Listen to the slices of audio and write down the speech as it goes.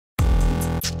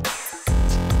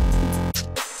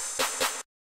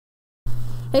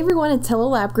Hey everyone, it's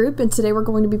hellolabgroup, and today we're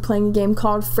going to be playing a game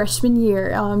called Freshman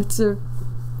Year. It's a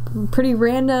pretty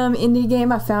random indie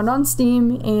game I found on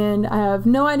Steam, and I have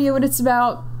no idea what it's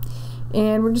about,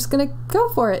 and we're just gonna go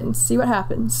for it and see what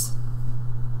happens.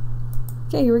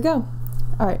 Okay, here we go.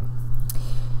 Alright.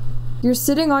 You're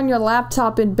sitting on your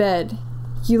laptop in bed.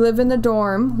 You live in the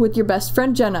dorm with your best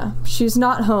friend Jenna. She's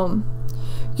not home.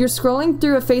 You're scrolling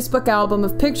through a Facebook album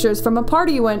of pictures from a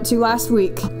party you went to last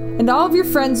week, and all of your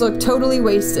friends look totally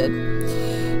wasted.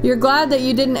 You're glad that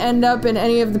you didn't end up in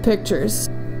any of the pictures.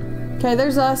 Okay,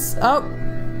 there's us. Oh,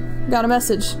 got a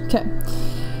message. Okay.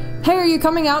 Hey, are you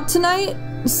coming out tonight?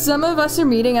 Some of us are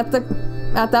meeting at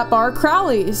that bar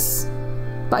Crowley's.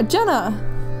 By Jenna.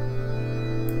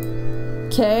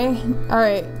 Okay,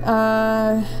 alright,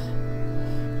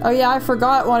 oh yeah, I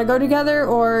forgot. Want to go together?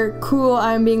 Or, cool,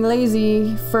 I'm being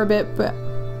lazy for a bit, but...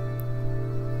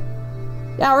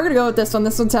 yeah, we're gonna go with this one.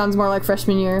 This one sounds more like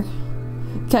freshman year.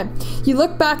 Okay. You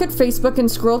look back at Facebook and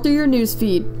scroll through your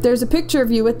newsfeed. There's a picture of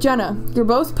you with Jenna. You're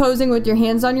both posing with your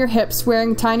hands on your hips,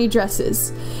 wearing tiny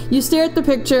dresses. You stare at the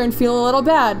picture and feel a little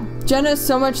bad. Jenna is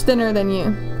so much thinner than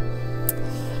you.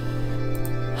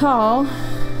 Oh.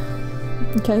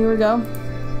 Okay, here we go.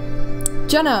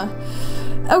 Jenna.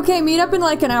 Okay, meet up in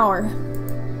like an hour.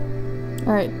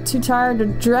 Alright, too tired to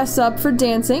dress up for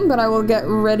dancing, but I will get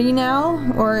ready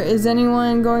now. Or is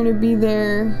anyone going to be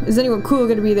there? Is anyone cool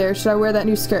going to be there? Should I wear that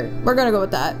new skirt? We're gonna go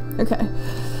with that. Okay.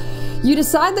 You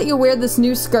decide that you'll wear this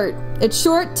new skirt. It's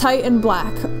short, tight, and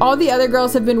black. All the other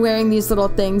girls have been wearing these little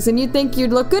things, and you think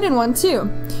you'd look good in one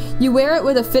too. You wear it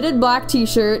with a fitted black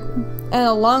t-shirt and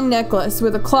a long necklace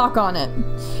with a clock on it.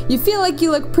 You feel like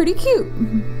you look pretty cute.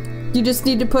 You just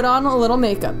need to put on a little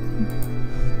makeup.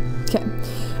 Okay.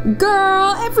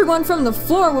 Girl, everyone from the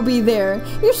floor will be there.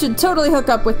 You should totally hook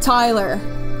up with Tyler.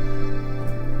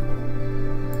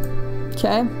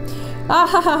 Okay. Ah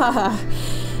ha ha ha ha.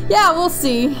 Yeah, we'll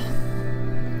see.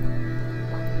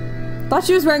 Thought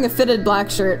she was wearing a fitted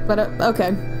black shirt, but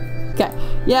okay. Okay.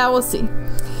 Yeah, we'll see.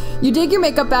 You dig your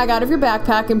makeup bag out of your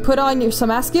backpack and put on some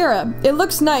mascara. It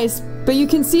looks nice, but you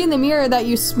can see in the mirror that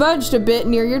you smudged a bit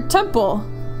near your temple.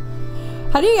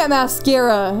 How do you get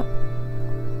mascara?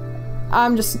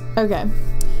 Okay.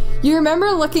 You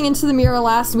remember looking into the mirror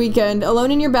last weekend, alone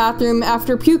in your bathroom,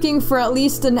 after puking for at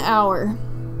least an hour.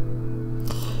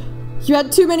 You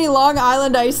had too many Long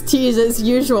Island iced teas as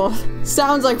usual.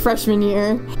 Sounds like freshman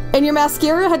year. And your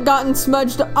mascara had gotten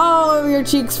smudged all over your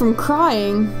cheeks from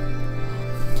crying.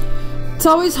 It's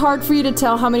always hard for you to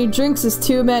tell how many drinks is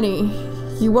too many.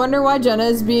 You wonder why Jenna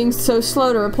is being so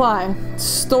slow to reply.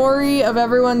 Story of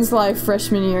everyone's life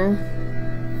freshman year.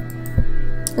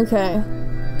 Okay.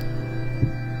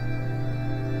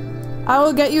 I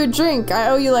will get you a drink. I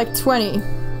owe you like 20.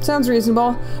 Sounds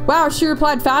reasonable. Wow, she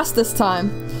replied fast this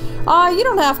time. Aw, you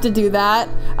don't have to do that.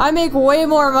 I make way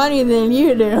more money than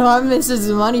you do. I'm Mrs.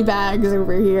 Moneybags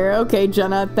over here. Okay,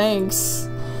 Jenna, thanks.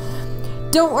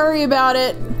 Don't worry about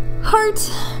it. Heart,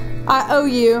 I owe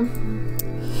you.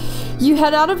 You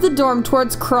head out of the dorm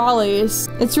towards Crawley's.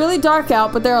 It's really dark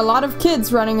out, but there are a lot of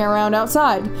kids running around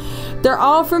outside. They're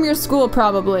all from your school,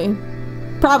 probably.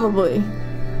 Probably.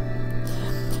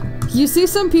 You see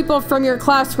some people from your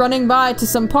class running by to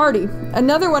some party.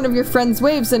 Another one of your friends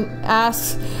waves and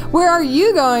asks, "Where are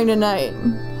you going tonight?"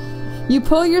 You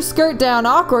pull your skirt down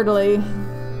awkwardly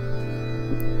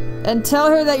and tell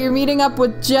her that you're meeting up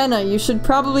with Jenna. You should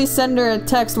probably send her a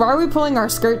text. Why are we pulling our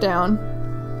skirt down?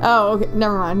 Oh, okay.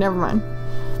 Never mind, never mind.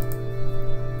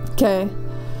 Okay.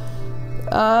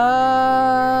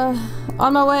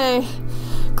 On my way.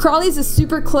 Crawley's is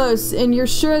super close, and you're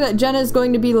sure that Jenna's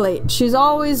going to be late. She's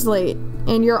always late,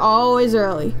 and you're always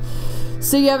early.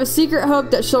 So you have a secret hope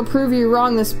that she'll prove you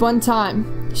wrong this one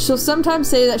time. She'll sometimes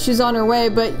say that she's on her way,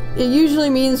 but it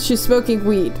usually means she's smoking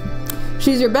weed.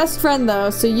 She's your best friend, though,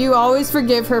 so you always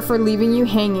forgive her for leaving you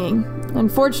hanging.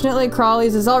 Unfortunately,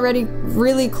 Crawley's is already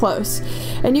really close,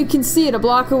 and you can see it a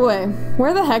block away.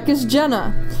 Where the heck is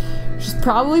Jenna? She's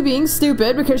probably being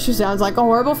stupid because she sounds like a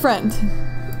horrible friend.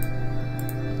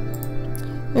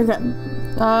 Okay.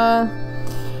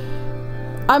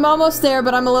 I'm almost there,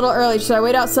 but I'm a little early. Should I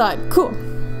wait outside? Cool.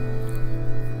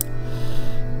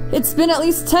 It's been at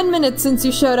least 10 minutes since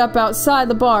you showed up outside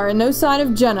the bar, and no sign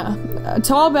of Jenna. A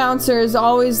tall bouncer is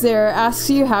always there, asks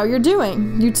you how you're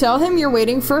doing. You tell him you're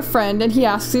waiting for a friend, and he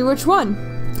asks you which one.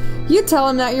 You tell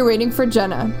him that you're waiting for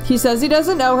Jenna. He says he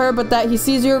doesn't know her, but that he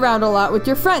sees you around a lot with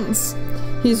your friends.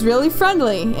 He's really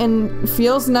friendly, and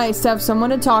feels nice to have someone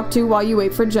to talk to while you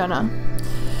wait for Jenna.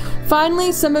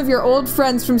 Finally, some of your old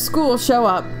friends from school show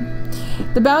up.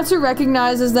 The bouncer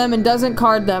recognizes them and doesn't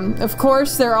card them. Of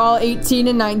course, they're all 18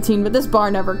 and 19, but this bar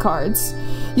never cards.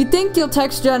 You think you'll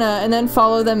text Jenna and then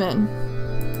follow them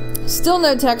in. Still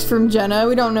no text from Jenna.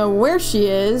 We don't know where she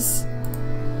is.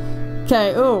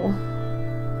 Okay, ooh.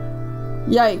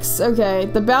 Yikes. Okay,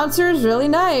 the bouncer is really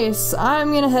nice.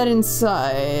 I'm gonna head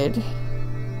inside.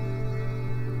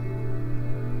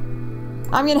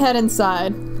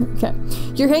 Okay.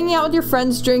 You're hanging out with your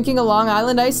friends, drinking a Long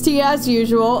Island iced tea as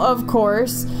usual, of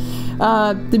course.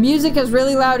 The music is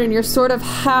really loud and you're sort of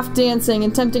half dancing,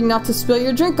 attempting not to spill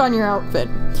your drink on your outfit.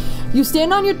 You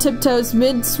stand on your tiptoes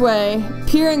mid-sway,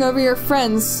 peering over your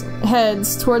friends'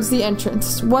 heads towards the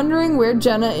entrance, wondering where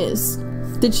Jenna is.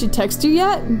 Did she text you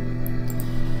yet?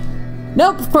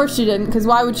 Nope, of course she didn't, because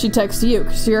why would she text you?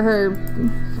 Because you're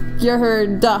her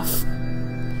duff.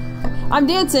 I'm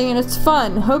dancing and it's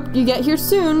fun. Hope you get here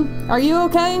soon. Are you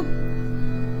okay?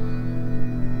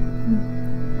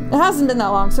 It hasn't been that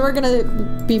long, so we're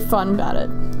gonna be fun about it.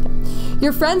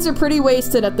 Your friends are pretty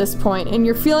wasted at this point, and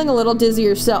you're feeling a little dizzy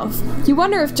yourself. You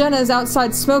wonder if Jenna is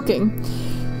outside smoking,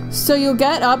 so you'll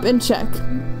get up and check.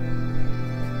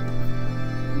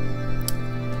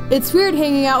 It's weird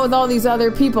hanging out with all these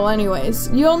other people anyways.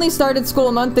 You only started school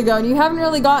a month ago, and you haven't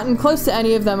really gotten close to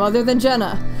any of them other than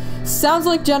Jenna. Sounds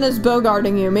like Jenna's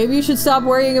bogarting you. Maybe you should stop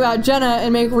worrying about Jenna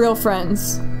and make real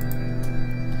friends.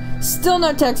 Still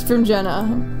no text from Jenna.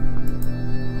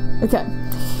 Okay.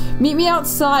 Meet me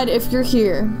outside if you're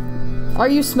here. Are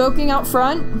you smoking out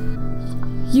front?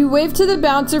 You wave to the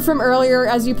bouncer from earlier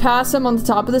as you pass him on the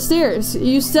top of the stairs.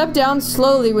 You step down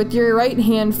slowly with your right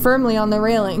hand firmly on the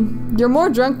railing. You're more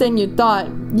drunk than you thought.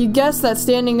 You guess that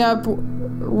standing up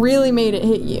really made it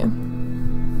hit you.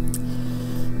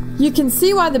 You can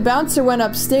see why the bouncer went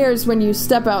upstairs when you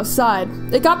step outside.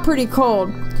 It got pretty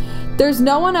cold. There's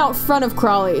no one out front of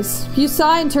Crawley's. You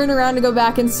sigh and turn around to go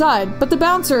back inside, but the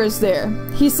bouncer is there.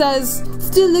 He says,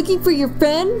 "Still looking for your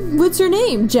friend? What's her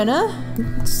name, Jenna?"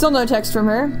 Still no text from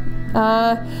her.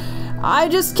 I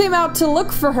just came out to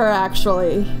look for her,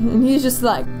 actually. And he's just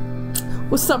like,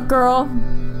 "What's up, girl?"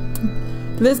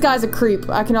 This guy's a creep,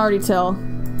 I can already tell.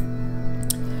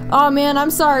 "Oh man,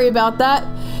 I'm sorry about that.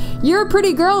 You're a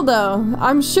pretty girl, though.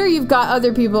 I'm sure you've got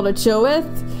other people to chill with."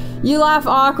 You laugh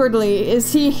awkwardly.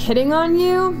 Is he hitting on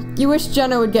you? You wish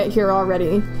Jenna would get here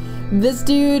already. This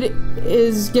dude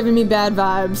is giving me bad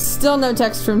vibes. Still no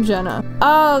text from Jenna.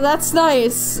 Oh, that's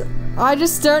nice. I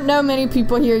just don't know many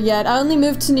people here yet. I only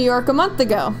moved to New York a month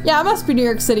ago. Yeah, it must be New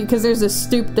York City because there's a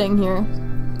stoop thing here.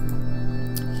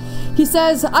 He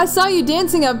says, "I saw you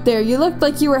dancing up there. You looked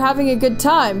like you were having a good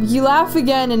time." You laugh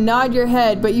again and nod your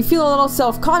head, but you feel a little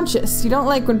self-conscious. You don't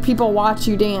like when people watch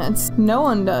you dance. No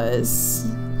one does.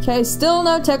 Okay, still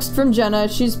no text from Jenna.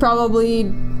 She's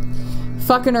probably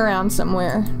fucking around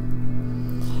somewhere.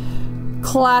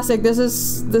 Classic. This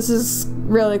is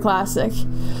really classic.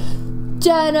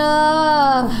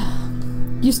 Jenna!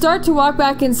 You start to walk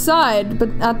back inside, but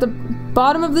at the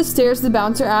bottom of the stairs, the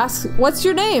bouncer asks, "What's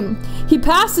your name?" He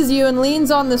passes you and leans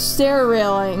on the stair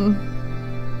railing.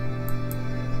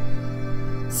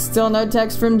 Still no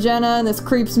text from Jenna, and this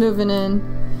creep's moving in.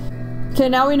 Okay,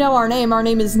 now we know our name. Our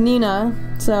name is Nina.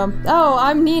 So, "Oh,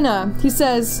 I'm Nina." He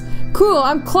says, "Cool,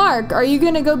 I'm Clark. Are you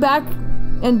gonna go back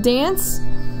and dance?"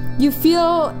 You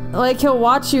feel like he'll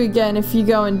watch you again if you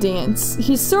go and dance.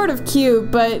 He's sort of cute,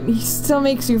 but he still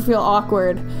makes you feel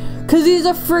awkward. 'Cause he's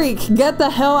a freak. Get the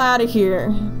hell out of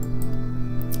here.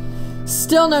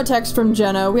 Still no text from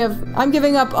Jenna. I'm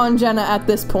giving up on Jenna at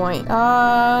this point.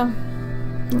 I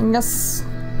guess...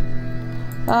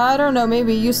 I don't know,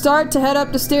 maybe. You start to head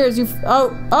up the stairs.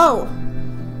 Oh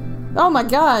my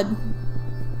god.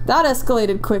 That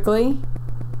escalated quickly.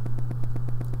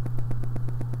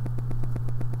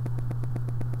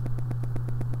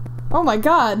 Oh my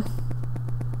god.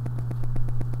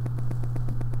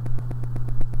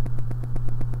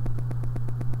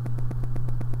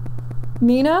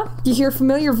 Nina? You hear a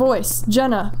familiar voice.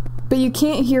 Jenna. But you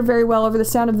can't hear very well over the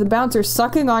sound of the bouncer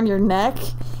sucking on your neck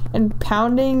and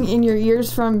pounding in your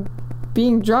ears from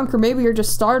being drunk, or maybe you're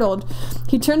just startled.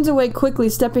 He turns away quickly,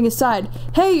 stepping aside.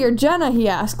 "Hey, you're Jenna," he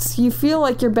asks. You feel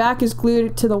like your back is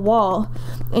glued to the wall,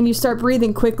 and you start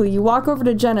breathing quickly. You walk over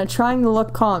to Jenna, trying to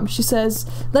look calm. She says,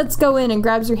 "Let's go in," and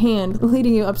grabs your hand,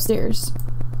 leading you upstairs.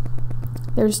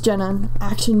 There's Jenna,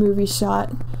 action movie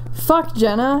shot. Fuck,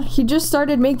 Jenna. He just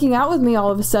started making out with me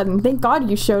all of a sudden. Thank God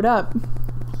you showed up.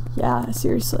 Yeah,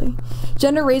 seriously.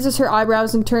 Jenna raises her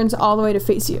eyebrows and turns all the way to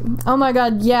face you. Oh my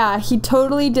god, yeah, he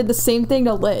totally did the same thing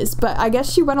to Liz, but I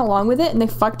guess she went along with it and they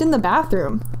fucked in the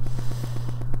bathroom.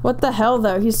 What the hell,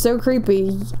 though? He's so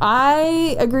creepy.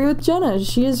 I agree with Jenna.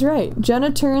 She is right.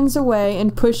 Jenna turns away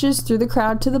and pushes through the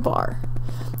crowd to the bar.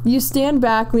 You stand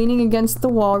back, leaning against the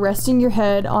wall, resting your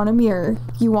head on a mirror.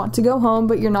 You want to go home,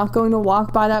 but you're not going to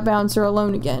walk by that bouncer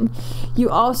alone again. You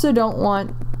also don't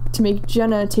want to make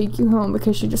Jenna take you home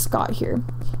because she just got here.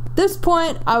 At this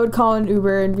point, I would call an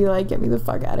Uber and be like, get me the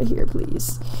fuck out of here,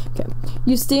 please. Okay.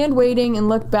 You stand waiting and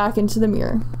look back into the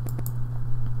mirror.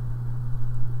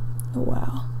 Oh,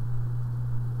 wow.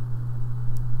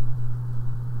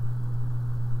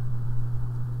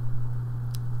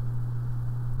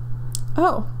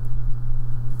 Oh.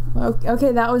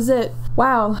 Okay, that was it.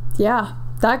 Wow. Yeah,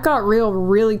 that got real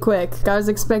really quick. I was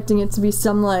expecting it to be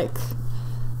some, like,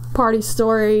 party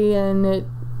story, and it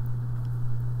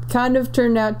kind of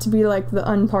turned out to be like the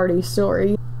unparty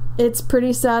story. It's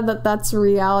pretty sad that that's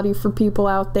reality for people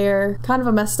out there. Kind of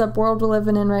a messed up world we're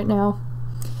living in right now.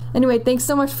 Anyway, thanks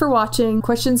so much for watching.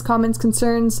 Questions, comments,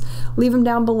 concerns, leave them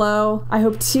down below. I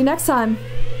hope to see you next time.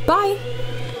 Bye!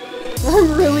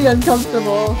 I'm really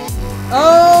uncomfortable.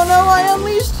 Oh no, I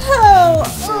unleashed hell!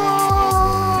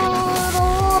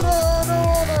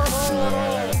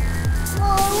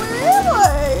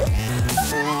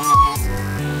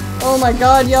 Oh my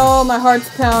god, y'all, my heart's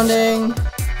pounding.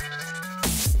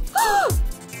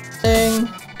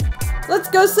 Let's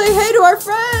go say hey to our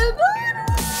friend!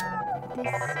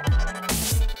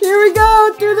 Here we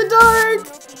go, through the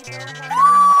dark!